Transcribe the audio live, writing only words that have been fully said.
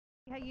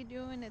How you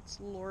doing? It's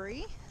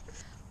Lori.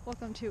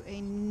 Welcome to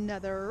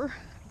another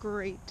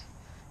great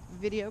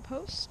video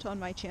post on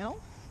my channel.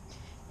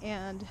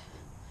 And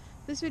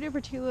this video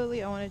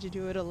particularly, I wanted to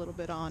do it a little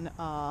bit on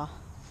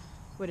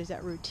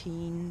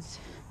routines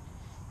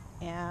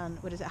and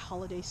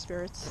holiday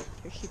spirits.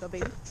 Here's Shiba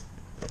baby.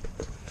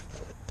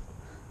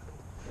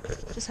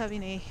 Just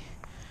having a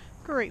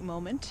great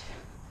moment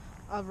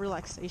of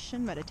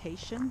relaxation,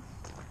 meditation.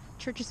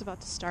 Church is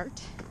about to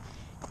start,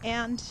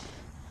 and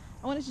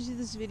I wanted to do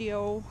this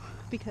video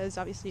because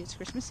obviously it's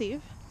Christmas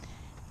Eve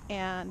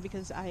and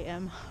because I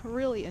am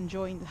really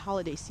enjoying the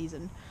holiday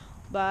season,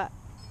 but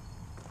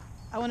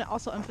I want to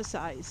also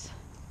emphasize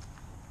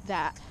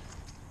that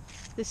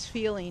this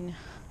feeling,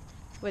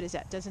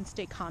 doesn't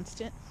stay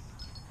constant.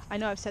 I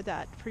know I've said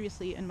that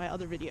previously in my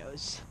other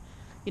videos.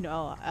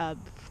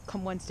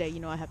 Come Wednesday,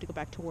 I have to go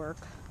back to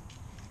work,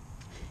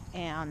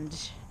 and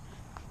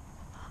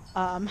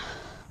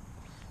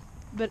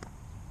but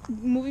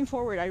moving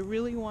forward, I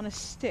really want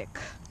to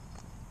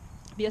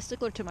be a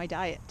stickler to my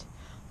diet.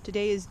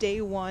 Today is day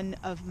 1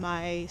 of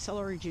my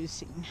celery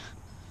juicing,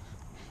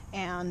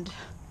 and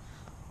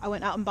I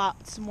went out and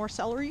bought some more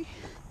celery,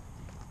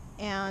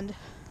 and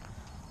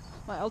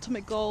my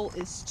ultimate goal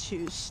is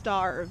to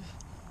starve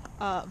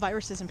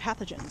viruses and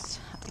pathogens.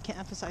 I can't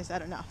emphasize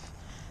that enough.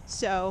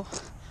 So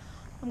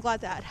I'm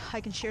glad that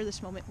I can share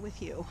this moment with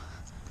you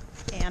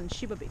and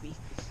Shiba baby.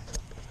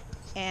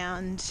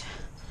 And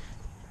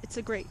it's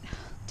a great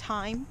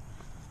time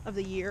of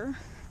the year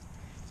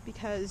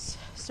because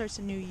it starts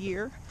a new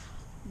year.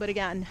 But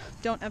again,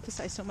 don't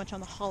emphasize so much on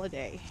the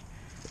holiday,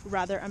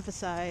 rather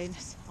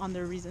emphasize on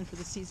the reason for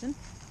the season.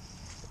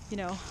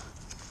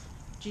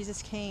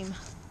 Jesus came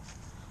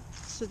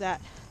so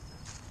that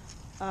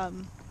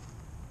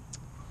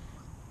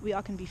we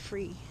all can be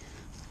free.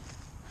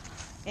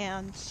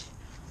 And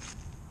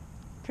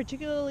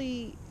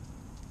particularly,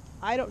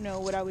 I don't know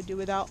what I would do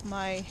without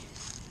my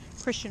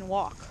Christian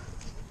walk.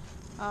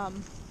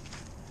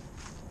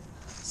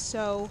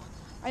 So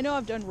I know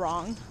I've done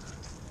wrong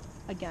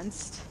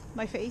against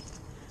my faith.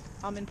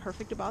 I'm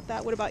imperfect about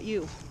that. What about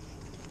you?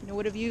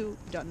 What have you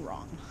done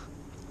wrong?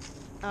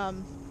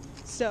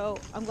 So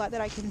I'm glad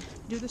that I can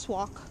do this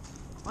walk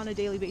on a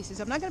daily basis.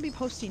 I'm not going to be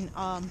posting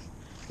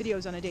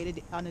videos on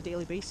a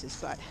daily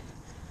basis, but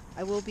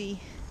I will be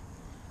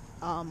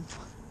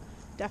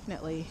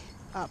definitely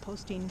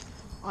posting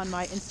on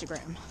my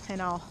Instagram,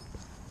 and I'll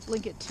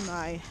link it to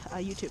my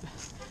YouTube.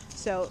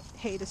 So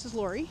hey, this is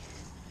Lori.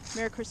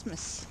 Merry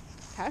Christmas.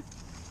 Okay.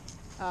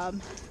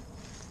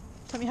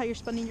 Tell me how you're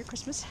spending your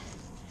Christmas,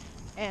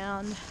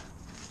 and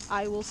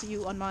I will see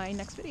you on my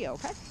next video.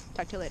 Okay.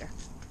 Talk to you later.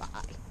 Bye.